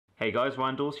Hey guys,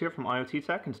 Ryan Dawes here from IoT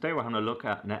Tech, and today we're having a look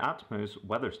at Netatmo's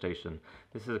weather station.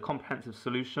 This is a comprehensive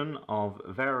solution of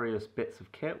various bits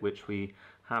of kit which we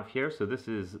have here. So this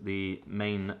is the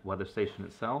main weather station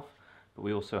itself, but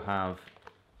we also have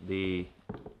the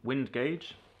wind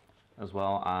gauge as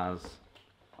well as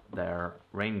their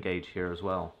rain gauge here as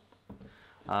well.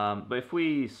 But if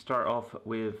we start off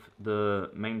with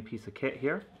the main piece of kit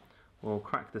here, we'll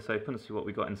crack this open and see what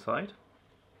we got inside.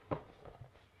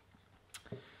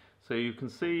 So you can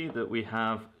see that we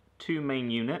have two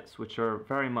main units which are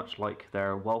very much like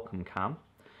their welcome cam.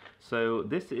 So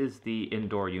this is the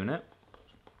indoor unit,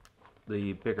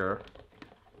 the bigger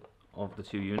of the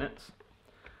two units.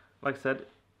 Like I said,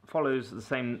 follows the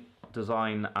same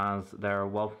design as their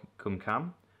welcome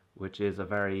cam, which is a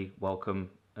very welcome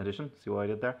addition. See what I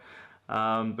did there?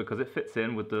 Because it fits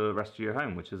in with the rest of your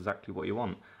home, which is exactly what you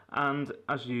want. And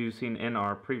as you've seen in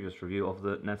our previous review of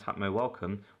the Netatmo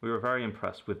Welcome, we were very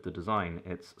impressed with the design.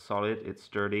 It's solid, it's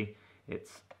sturdy,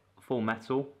 it's full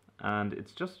metal, and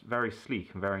it's just very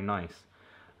sleek and very nice.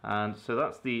 And so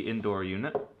that's the indoor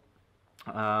unit.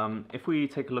 If we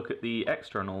take a look at the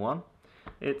external one,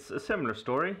 it's a similar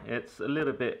story. It's a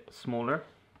little bit smaller,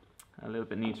 a little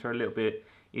bit neater, a little bit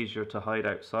easier to hide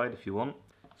outside if you want.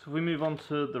 So if we move on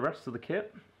to the rest of the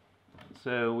kit,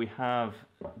 so we have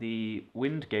the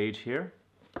wind gauge here,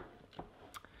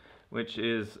 which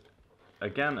is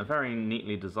again a very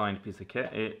neatly designed piece of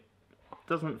kit. It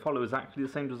doesn't follow exactly the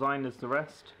same design as the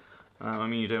rest. I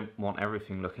mean, you don't want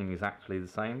everything looking exactly the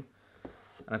same.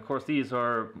 And of course these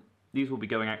will be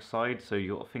going outside, so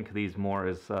you'll think of these more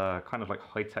as kind of like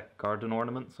high-tech garden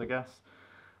ornaments, I guess.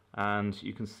 And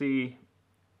you can see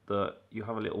that you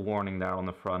have a little warning there on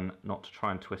the front not to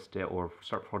try and twist it or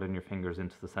start prodding your fingers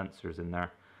into the sensors in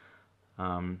there.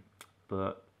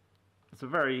 But it's a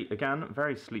very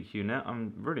sleek unit.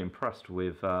 I'm really impressed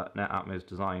with Netatmo's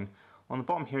design. On the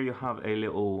bottom here you have a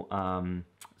little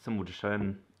symbol just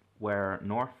showing where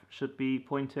north should be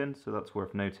pointing, so that's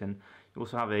worth noting. You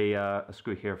also have a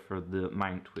screw here for the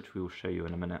mount, which we will show you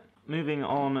in a minute. Moving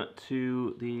on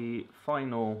to the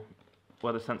final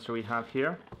weather sensor we have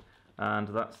here, and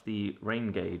that's the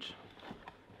rain gauge.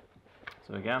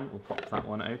 So again, we'll pop that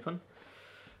one open.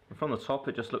 And from the top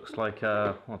it just looks like,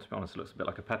 well, to be honest, it looks a bit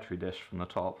like a Petri dish from the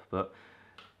top, but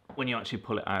when you actually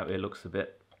pull it out it looks a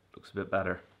bit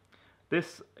better.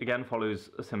 This again follows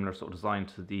a similar sort of design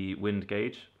to the wind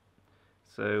gauge.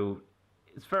 So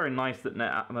it's very nice that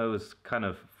Netatmo has kind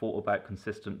of thought about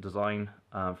consistent design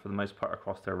for the most part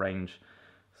across their range.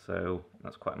 So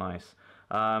that's quite nice.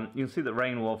 You can see that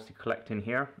rain will obviously collect in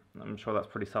here. I'm sure that's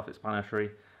pretty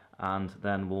self-explanatory. And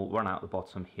then we'll run out the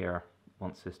bottom here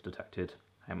once it's detected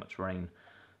how much rain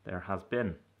there has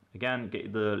been. Again,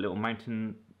 get the little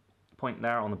mounting point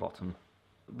there on the bottom.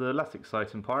 The less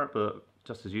exciting part, but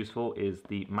just as useful, is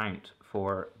the mount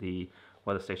for the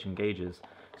weather station gauges.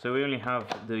 So we only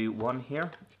have the one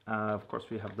here. Of course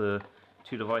we have the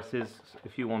two devices.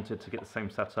 If you wanted to get the same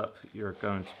setup, you're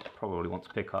going to probably want to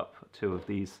pick up two of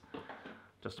these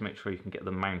just to make sure you can get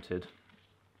them mounted.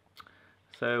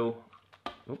 So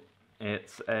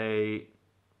it's a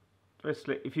very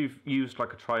slick. If you've used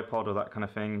like a tripod or that kind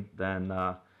of thing, then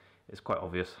it's quite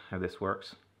obvious how this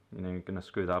works. You know, you're going to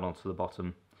screw that onto the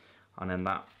bottom, and then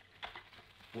that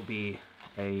will be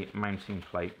a mounting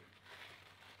plate,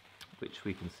 which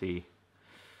we can see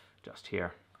just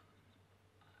here.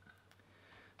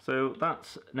 So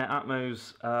that's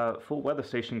Netatmo's full weather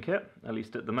station kit, at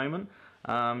least at the moment.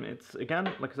 It's,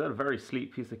 again, like I said, a very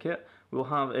sleek piece of kit. We'll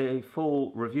have a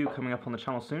full review coming up on the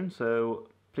channel soon, so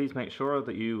please make sure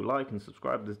that you like and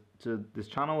subscribe to this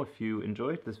channel if you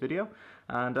enjoyed this video,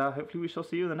 and hopefully we shall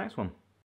see you in the next one.